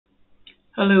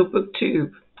Hello,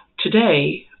 BookTube.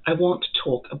 Today, I want to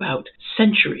talk about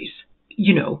centuries.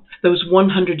 You know, those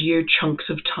 100-year chunks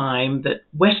of time that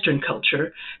Western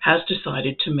culture has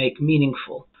decided to make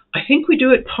meaningful. I think we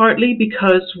do it partly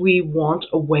because we want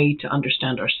a way to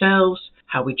understand ourselves,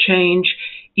 how we change,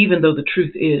 even though the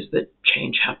truth is that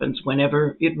change happens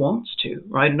whenever it wants to,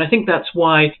 right? And I think that's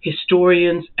why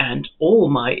historians and all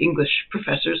my English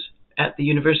professors at the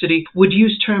university would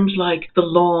use terms like the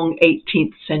long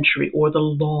 18th century or the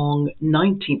long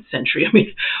 19th century. I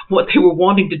mean, what they were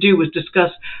wanting to do was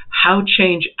discuss how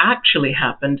change actually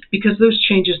happened, because those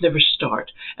changes never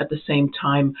start at the same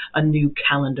time a new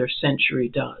calendar century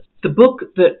does. The book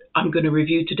that I'm going to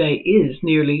review today is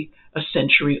nearly a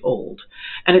century old,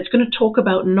 and it's going to talk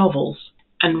about novels.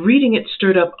 And reading it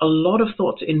stirred up a lot of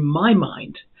thoughts in my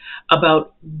mind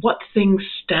about what things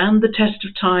stand the test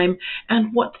of time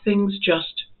and what things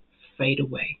just fade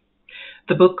away.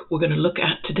 The book we're going to look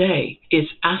at today is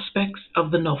Aspects of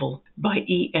the Novel by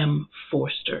E.M.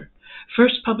 Forster,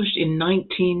 first published in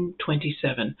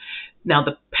 1927. Now,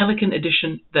 the Pelican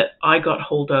edition that I got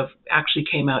hold of actually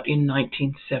came out in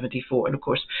 1974. And of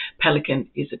course, Pelican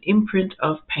is an imprint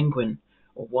of Penguin,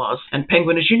 or was. And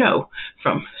Penguin, as you know,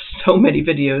 from so many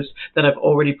videos that I've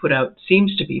already put out,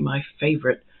 seems to be my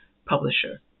favorite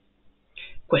publisher.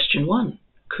 Question 1.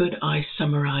 Could I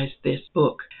summarize this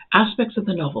book? Aspects of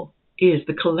the Novel is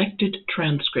the collected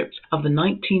transcripts of the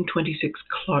 1926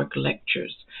 Clark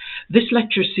Lectures. This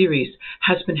lecture series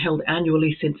has been held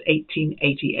annually since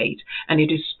 1888, and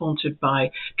it is sponsored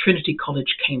by Trinity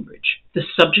College, Cambridge. The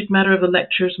subject matter of the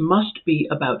lectures must be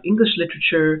about English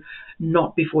literature,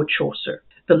 not before Chaucer.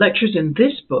 The lectures in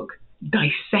this book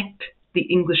dissect the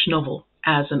English novel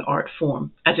as an art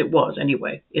form, as it was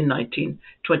anyway in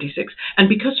 1926. And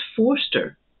because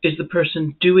Forster is the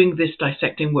person doing this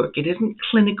dissecting work, it isn't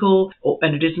clinical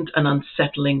and it isn't an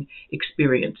unsettling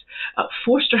experience.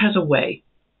 Forster has a way,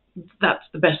 that's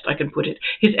the best I can put it.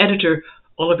 His editor,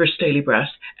 Oliver Staleybrass,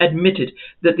 admitted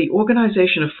that the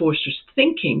organization of Forster's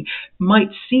thinking might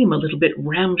seem a little bit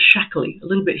ramshackly, a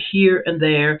little bit here and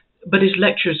there, but his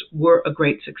lectures were a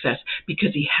great success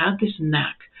because he had this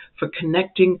knack for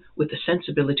connecting with the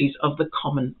sensibilities of the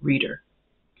common reader.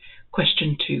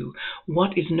 Question 2.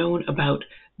 What is known about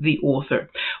the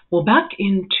author? Well, back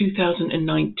in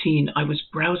 2019, I was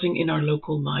browsing in our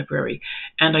local library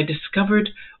and I discovered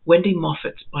Wendy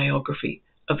Moffatt's biography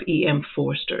of E.M.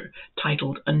 Forster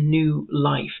titled A New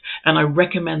Life, and I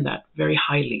recommend that very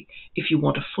highly if you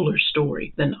want a fuller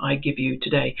story than I give you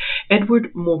today.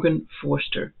 Edward Morgan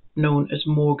Forster, known as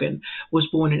Morgan, was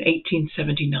born in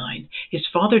 1879. His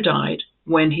father died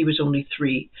when he was only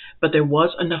 3, but there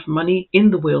was enough money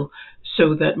in the will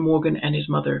so that Morgan and his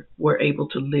mother were able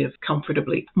to live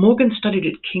comfortably. Morgan studied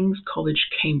at King's College,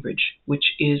 Cambridge, which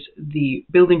is the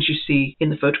buildings you see in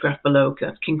the photograph below.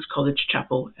 That's King's College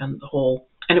Chapel and the Hall.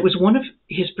 And it was one of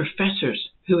his professors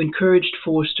who encouraged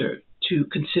Forster to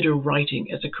consider writing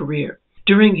as a career.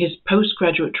 During his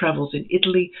postgraduate travels in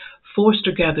Italy,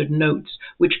 Forster gathered notes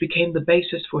which became the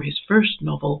basis for his first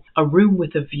novel, A Room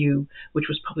with a View, which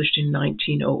was published in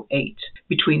 1908.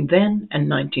 Between then and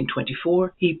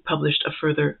 1924, he published a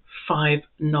further 5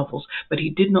 novels, but he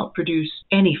did not produce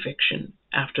any fiction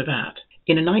after that.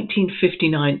 In a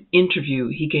 1959 interview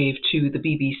he gave to the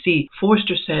BBC,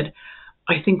 Forster said,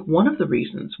 "I think one of the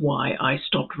reasons why I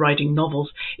stopped writing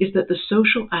novels is that the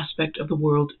social aspect of the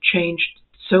world changed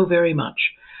so very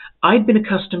much. I'd been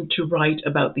accustomed to write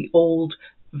about the old,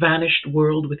 vanished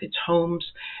world with its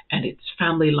homes and its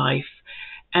family life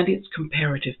and its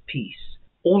comparative peace.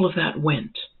 All of that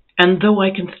went. And though I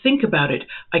can think about it,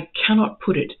 I cannot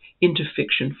put it into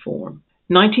fiction form."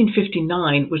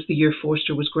 1959 was the year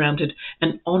Forster was granted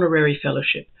an honorary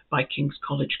fellowship by King's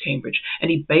College, Cambridge, and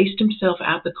he based himself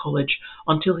at the college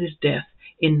until his death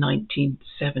in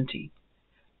 1970.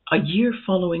 A year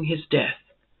following his death,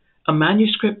 a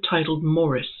manuscript titled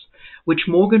Morris, which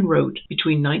Morgan wrote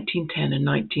between 1910 and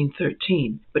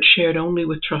 1913, but shared only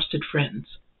with trusted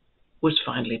friends, was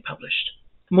finally published.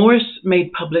 Morris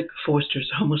made public Forster's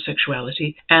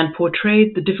homosexuality and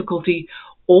portrayed the difficulty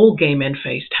all gay men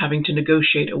faced having to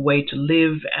negotiate a way to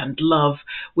live and love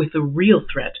with the real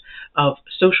threat of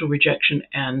social rejection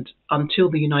and, until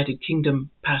the United Kingdom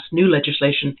passed new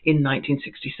legislation in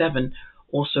 1967,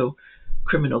 also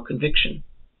criminal conviction.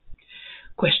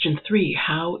 Question 3.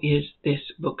 How is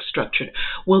this book structured?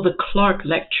 Well, the Clark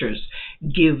Lectures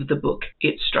give the book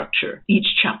its structure. Each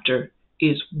chapter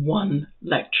is one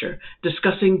lecture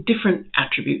discussing different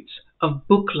attributes of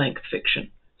book-length fiction: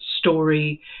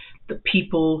 story, the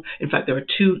people. In fact, there are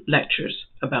 2 lectures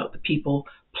about the people,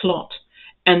 plot,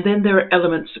 and then there are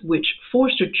elements which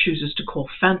Forster chooses to call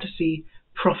fantasy,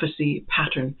 prophecy,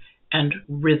 pattern, and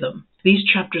rhythm. These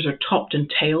chapters are topped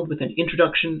and tailed with an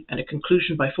introduction and a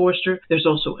conclusion by Forster. There's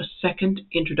also a second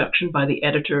introduction by the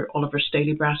editor, Oliver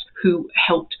Staleybrass, who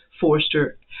helped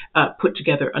Forster put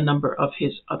together a number of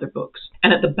his other books.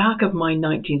 And at the back of my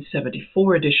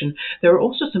 1974 edition, there are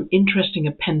also some interesting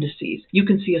appendices. You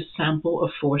can see a sample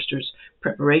of Forster's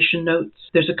preparation notes.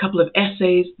 There's a couple of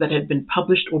essays that had been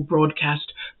published or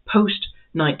broadcast post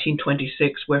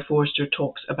 1926 where Forster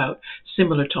talks about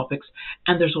similar topics,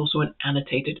 and there's also an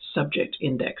annotated subject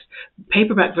index. The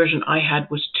paperback version I had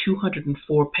was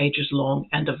 204 pages long,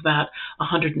 and of that,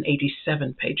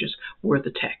 187 pages were the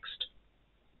text.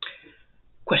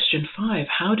 Question 5.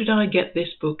 How did I get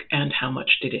this book and how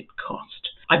much did it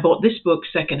cost? I bought this book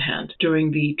secondhand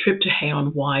during the trip to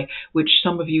Hay-on-Wye, which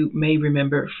some of you may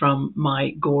remember from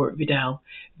my Gore Vidal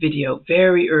video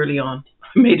very early on.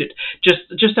 I made it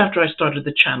just after I started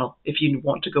the channel, if you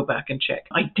want to go back and check.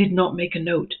 I did not make a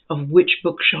note of which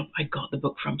bookshop I got the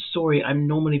book from. Sorry, I'm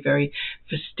normally very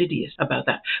fastidious about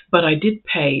that. But I did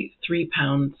pay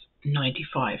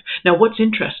 £3.95. Now, what's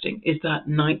interesting is that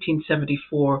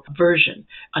 1974 version,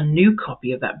 a new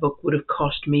copy of that book would have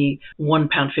cost me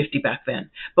 £1.50 back then.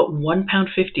 But £1.50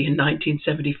 in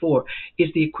 1974 is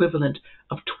the equivalent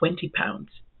of £20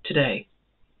 today.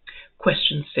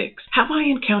 Question 6. Have I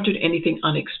encountered anything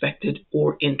unexpected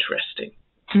or interesting?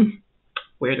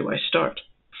 Where do I start?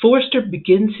 Forster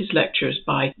begins his lectures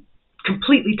by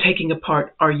completely taking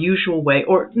apart our usual way,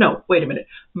 or no, wait a minute,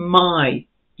 my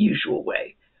usual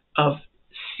way of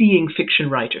seeing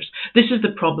fiction writers. This is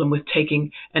the problem with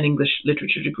taking an English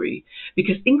literature degree,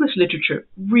 because English literature,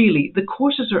 really, the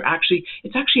courses are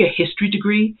it's actually a history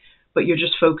degree, but you're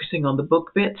just focusing on the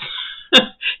book bits,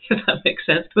 if that makes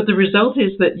sense. But the result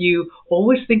is that you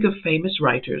always think of famous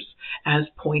writers as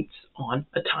points on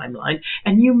a timeline,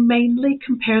 and you mainly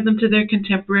compare them to their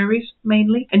contemporaries,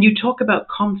 and you talk about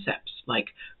concepts like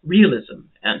realism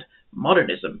and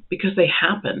modernism because they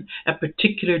happen at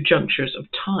particular junctures of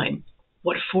time.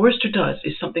 What Forster does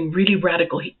is something really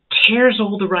radical. He tears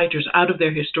all the writers out of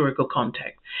their historical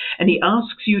context, and he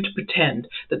asks you to pretend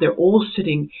that they're all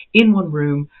sitting in one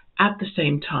room at the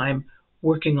same time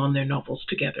working on their novels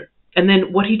together. And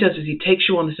then what he does is he takes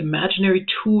you on this imaginary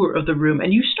tour of the room,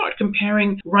 and you start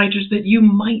comparing writers that you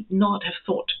might not have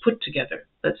thought to put together.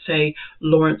 Let's say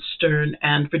Lawrence Sterne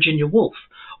and Virginia Woolf,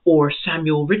 or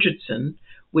Samuel Richardson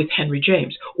with Henry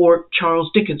James, or Charles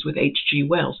Dickens with H.G.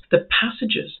 Wells. The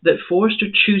passages that Forster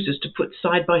chooses to put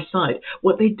side by side,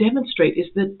 what they demonstrate is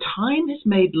that time has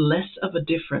made less of a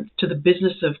difference to the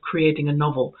business of creating a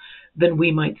novel than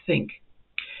we might think.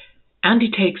 And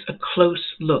he takes a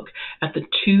close look at the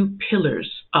two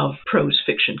pillars of prose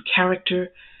fiction,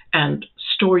 character and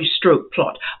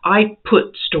story/plot. I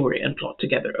put story and plot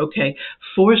together, okay?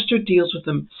 Forster deals with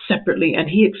them separately, and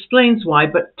he explains why,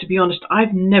 but to be honest,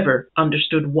 I've never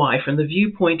understood why, from the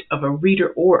viewpoint of a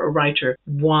reader or a writer,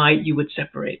 why you would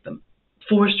separate them.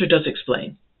 Forster does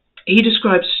explain. He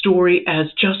describes story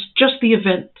as just the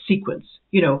event sequence,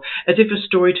 as if a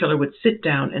storyteller would sit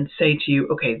down and say to you,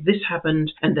 okay, this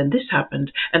happened, and then this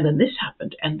happened, and then this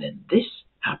happened, and then this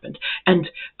happened. And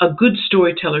a good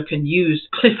storyteller can use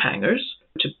cliffhangers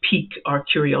to pique our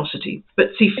curiosity.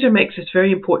 But see, Forster makes this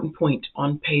very important point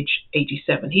on page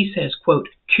 87. He says, quote,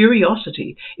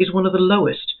 curiosity is one of the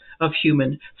lowest of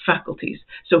human faculties.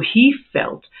 So he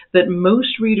felt that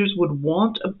most readers would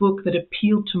want a book that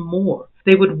appealed to more.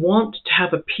 They would want to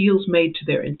have appeals made to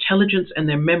their intelligence and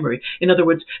their memory. In other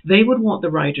words, they would want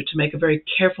the writer to make a very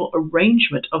careful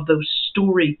arrangement of those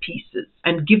story pieces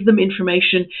and give them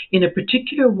information in a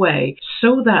particular way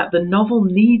so that the novel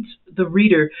needs the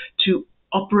reader to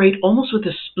operate almost with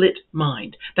a split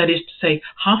mind. That is to say,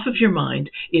 half of your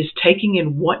mind is taking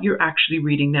in what you're actually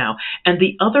reading now, and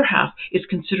the other half is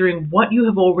considering what you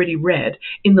have already read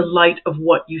in the light of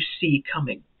what you see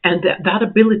coming. And that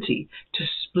ability to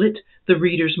split the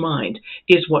reader's mind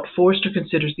is what Forster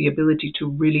considers the ability to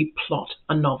really plot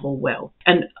a novel well.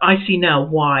 And I see now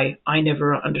why I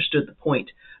never understood the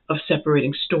point of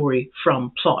separating story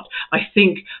from plot. I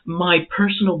think my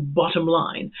personal bottom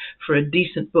line for a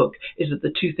decent book is that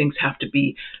the two things have to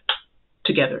be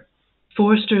together.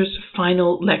 Forster's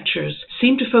final lectures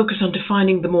seem to focus on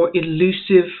defining the more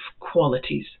elusive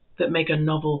qualities that make a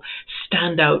novel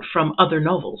stand out from other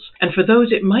novels. And for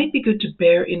those, it might be good to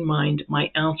bear in mind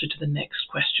my answer to the next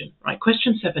question. Right?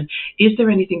 Question 7, is there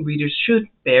anything readers should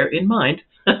bear in mind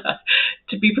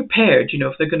to be prepared,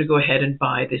 if they're going to go ahead and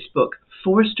buy this book?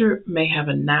 Forster may have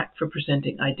a knack for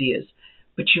presenting ideas,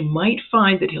 but you might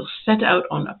find that he'll set out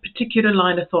on a particular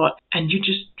line of thought and you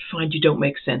just find you don't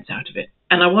make sense out of it.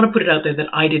 And I want to put it out there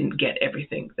that I didn't get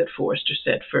everything that Forster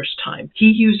said first time. He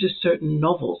uses certain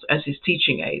novels as his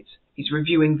teaching aids. He's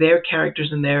reviewing their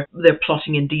characters and their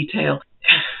plotting in detail.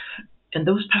 And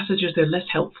those passages, they're less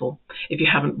helpful if you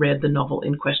haven't read the novel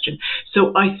in question.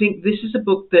 So I think this is a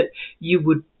book that you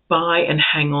would buy and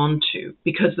hang on to,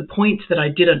 because the points that I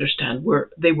did understand were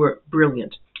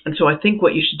brilliant. And so I think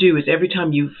what you should do is every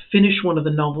time you finish one of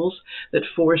the novels that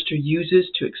Forster uses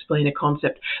to explain a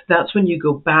concept, that's when you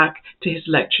go back to his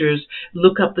lectures,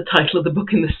 look up the title of the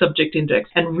book in the subject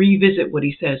index, and revisit what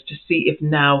he says to see if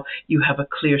now you have a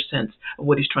clear sense of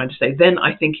what he's trying to say. Then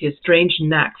I think his strange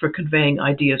knack for conveying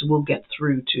ideas will get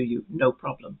through to you, no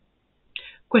problem.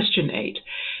 Question 8.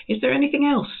 Is there anything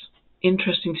else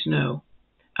interesting to know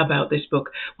about this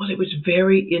book? Well, it was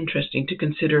very interesting to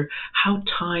consider how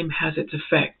time has its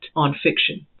effect on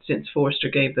fiction since Forster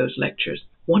gave those lectures.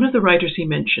 One of the writers he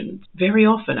mentioned, very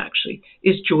often actually,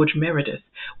 is George Meredith.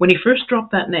 When he first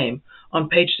dropped that name on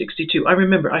page 62, I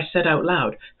remember I said out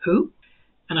loud, "Who?"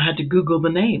 And I had to Google the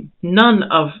name. None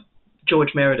of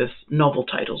George Meredith's novel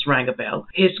titles rang a bell.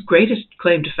 His greatest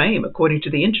claim to fame, according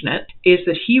to the internet, is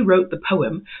that he wrote the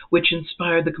poem which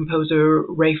inspired the composer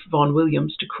Ralph Vaughan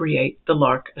Williams to create The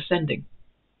Lark Ascending.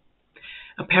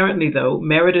 Apparently, though,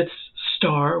 Meredith's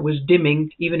star was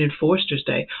dimming even in Forster's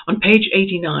day. On page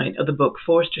 89 of the book,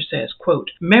 Forster says, quote,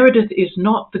 "Meredith is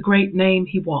not the great name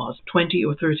he was 20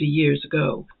 or 30 years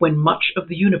ago, when much of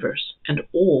the universe and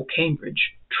all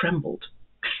Cambridge trembled."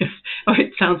 Oh,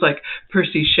 it sounds like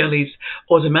Percy Shelley's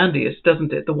Ozymandias,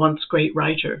 doesn't it? The once great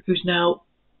writer who's now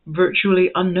virtually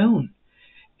unknown.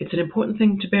 It's an important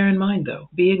thing to bear in mind, though.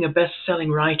 Being a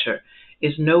best-selling writer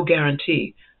is no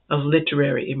guarantee of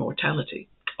literary immortality.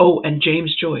 Oh, and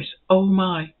James Joyce. Oh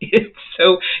my.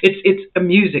 It's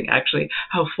amusing, actually,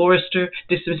 how Forster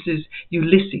dismisses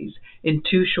Ulysses in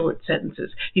 2 short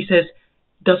sentences. He says,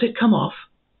 "Does it come off?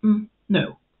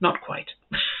 No, not quite."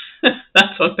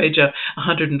 That's on page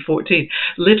 114.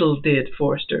 Little did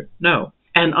Forster know,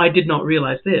 and I did not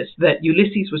realize this, that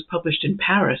Ulysses was published in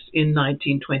Paris in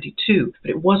 1922,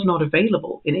 but it was not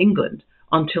available in England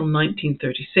until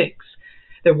 1936.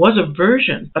 There was a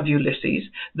version of Ulysses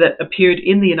that appeared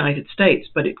in the United States,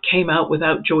 but it came out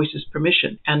without Joyce's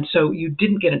permission, and so you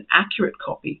didn't get an accurate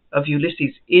copy of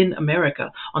Ulysses in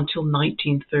America until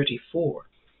 1934.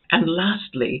 And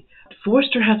lastly,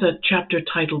 Forster has a chapter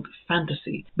titled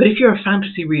Fantasy. But if you're a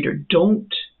fantasy reader,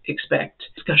 don't expect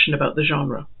discussion about the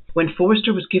genre. When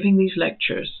Forster was giving these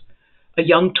lectures, a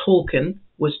young Tolkien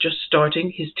was just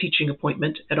starting his teaching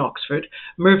appointment at Oxford.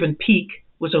 Mervyn Peake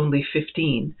was only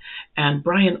 15, and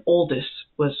Brian Aldiss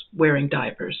was wearing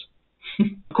diapers.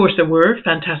 Of course, there were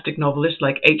fantastic novelists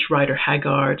like H. Rider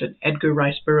Haggard and Edgar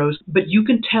Rice Burroughs, but you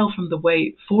can tell from the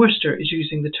way Forster is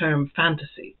using the term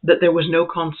fantasy that there was no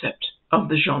concept of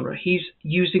the genre. He's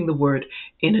using the word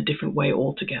in a different way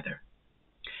altogether.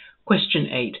 Question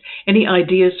 8. Any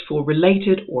ideas for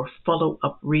related or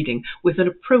follow-up reading with an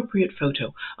appropriate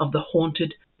photo of the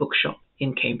haunted bookshop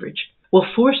in Cambridge? Well,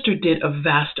 Forster did a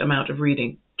vast amount of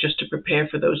reading just to prepare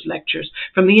for those lectures.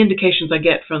 From the indications I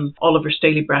get from Oliver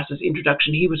Staleybrass's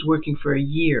introduction, he was working for a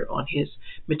year on his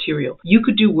material. You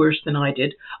could do worse than I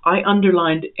did. I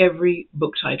underlined every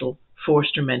book title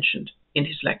Forster mentioned in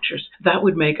his lectures. That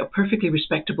would make a perfectly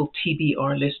respectable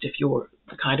TBR list if you're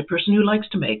the kind of person who likes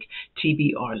to make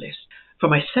TBR lists. For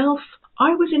myself,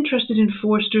 I was interested in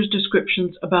Forster's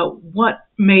descriptions about what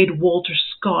made Walter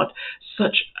Scott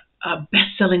such a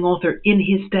best-selling author in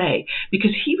his day,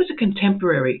 because he was a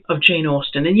contemporary of Jane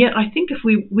Austen, and yet I think if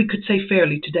we could say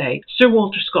fairly today, Sir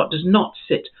Walter Scott does not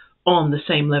sit on the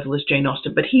same level as Jane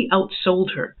Austen, but he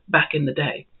outsold her back in the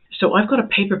day. So I've got a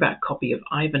paperback copy of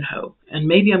Ivanhoe, and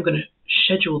maybe I'm going to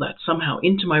schedule that somehow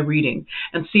into my reading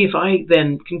and see if I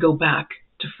then can go back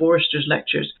to Forster's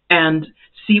lectures and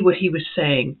see what he was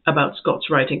saying about Scott's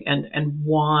writing and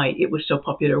why it was so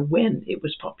popular when it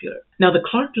was popular. Now, the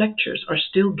Clark lectures are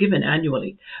still given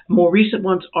annually. More recent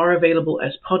ones are available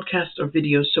as podcasts or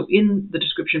videos, so in the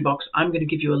description box, I'm going to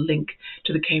give you a link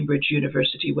to the Cambridge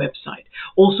University website.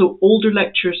 Also, older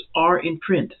lectures are in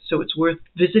print, so it's worth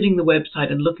visiting the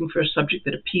website and looking for a subject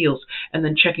that appeals, and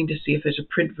then checking to see if there's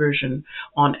a print version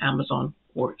on Amazon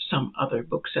or some other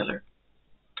bookseller.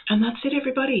 And that's it,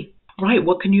 everybody. Right,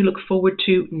 what can you look forward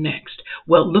to next?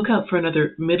 Well, look out for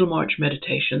another Middlemarch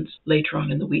Meditations later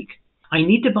on in the week. I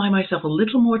need to buy myself a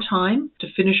little more time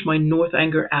to finish my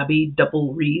Northanger Abbey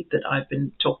double read that I've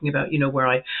been talking about, where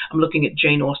I'm looking at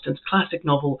Jane Austen's classic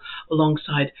novel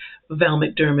alongside Val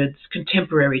McDermid's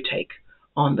contemporary take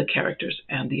on the characters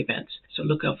and the events. So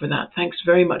look out for that. Thanks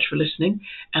very much for listening,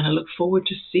 and I look forward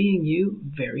to seeing you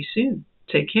very soon.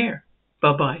 Take care.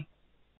 Bye-bye.